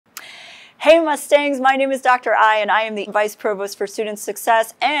Hey Mustangs, my name is Dr. I and I am the Vice Provost for Student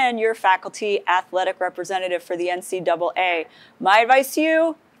Success and your faculty athletic representative for the NCAA. My advice to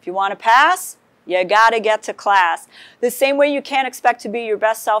you, if you want to pass, you gotta get to class. The same way you can't expect to be your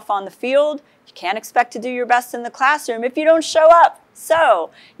best self on the field, you can't expect to do your best in the classroom if you don't show up. So,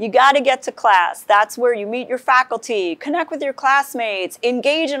 you gotta get to class. That's where you meet your faculty, connect with your classmates,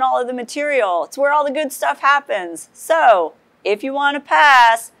 engage in all of the material. It's where all the good stuff happens. So, if you want to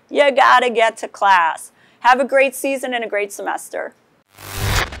pass, you gotta get to class. Have a great season and a great semester.